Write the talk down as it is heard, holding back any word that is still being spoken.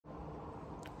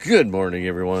Good morning,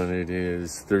 everyone. It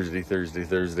is Thursday, Throwback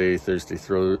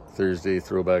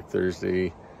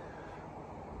Thursday.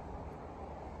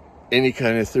 Any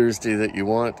kind of Thursday that you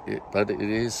want, but it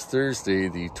is Thursday,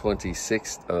 the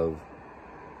 26th of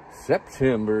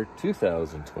September,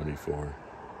 2024.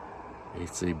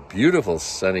 It's a beautiful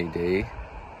sunny day,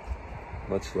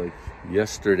 much like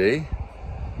yesterday,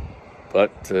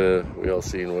 but we all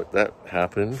seen what that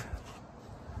happened.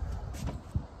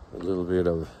 A little bit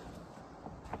of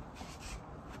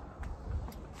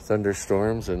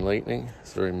thunderstorms and lightning.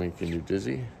 Sorry, making you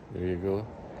dizzy. There you go.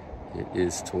 It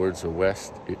is towards the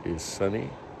west. It is sunny.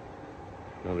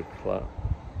 Not a cloud.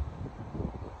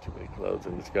 Not too many clouds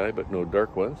in the sky, but no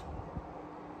dark ones.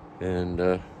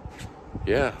 And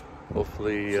yeah,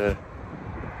 hopefully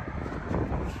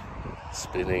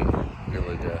spinning near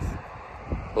to death.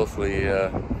 Hopefully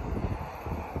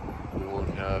we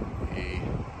won't have a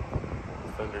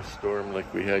thunderstorm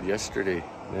like we had yesterday.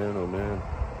 Man, oh man.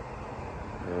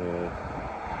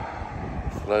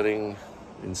 Flooding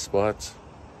in spots.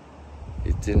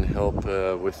 It didn't help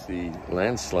with the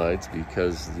landslides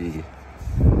because the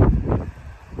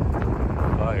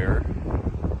fire.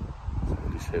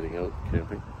 Somebody's heading out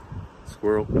camping.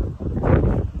 Squirrel.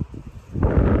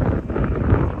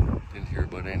 Didn't hear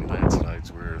about any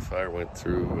landslides where the fire went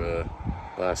through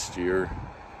last year.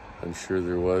 I'm sure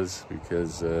there was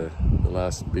because the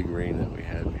last big rain that we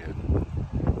had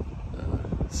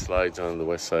slides on the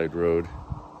West Side Road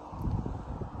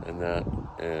and that,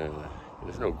 and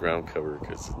there's no ground cover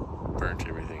because it burnt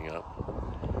everything up.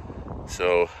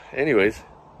 So anyways,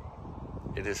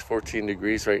 it is 14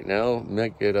 degrees right now.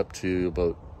 Might get up to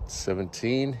about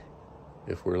 17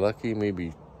 if we're lucky,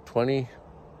 maybe 20,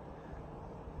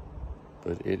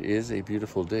 but it is a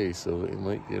beautiful day, so it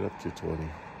might get up to 20,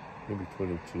 maybe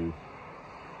 22.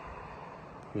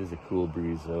 There's a cool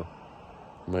breeze though.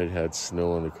 Might have had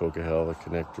snow on the Coquihalla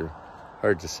connector.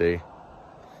 Hard to say.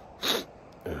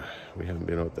 We haven't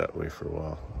been out that way for a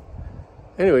while.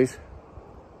 Anyways,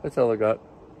 that's all I got.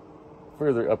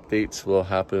 Further updates will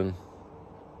happen.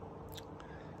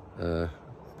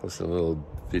 Posting a little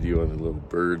video on the little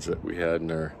birds that we had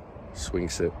in our swing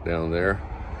set down there.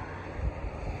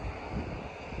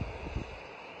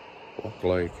 Walk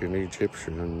like an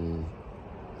Egyptian.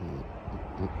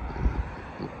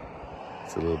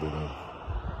 It's a little bit of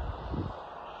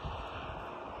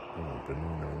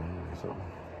banana or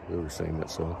something. We were saying that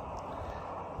song.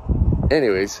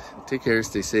 Anyways, take care,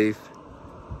 stay safe.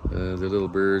 The little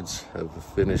birds have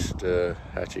finished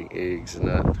hatching eggs and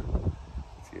that.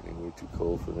 It's getting way too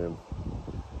cold for them.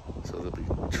 So they'll be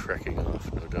trekking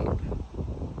off, no doubt.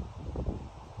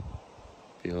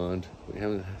 Beyond. We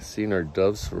haven't seen our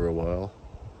doves for a while.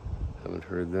 Haven't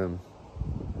heard them.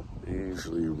 They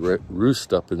usually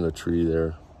roost up in the tree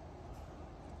there.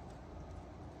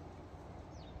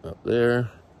 Up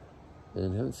there.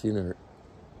 And haven't seen our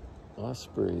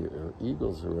osprey or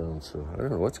eagles around, so I don't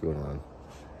know what's going on.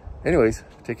 Anyways,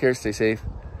 take care, stay safe.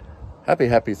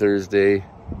 Happy Thursday.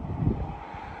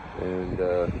 And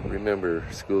remember,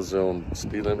 school zone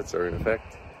speed limits are in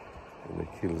effect, and the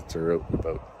kids are out and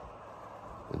about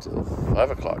until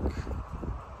 5 o'clock.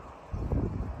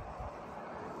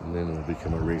 And then it'll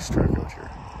become a racetrack out here.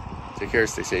 Take care,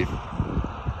 stay safe.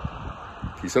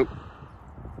 Peace out.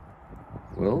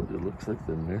 Well, it looks like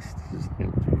the nest is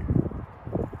empty.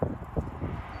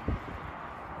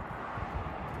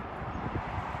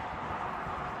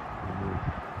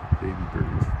 Baby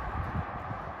birds.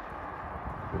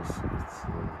 Of course, it's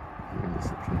the end of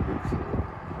September, so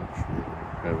I'm not sure we're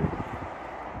having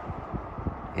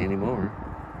any more.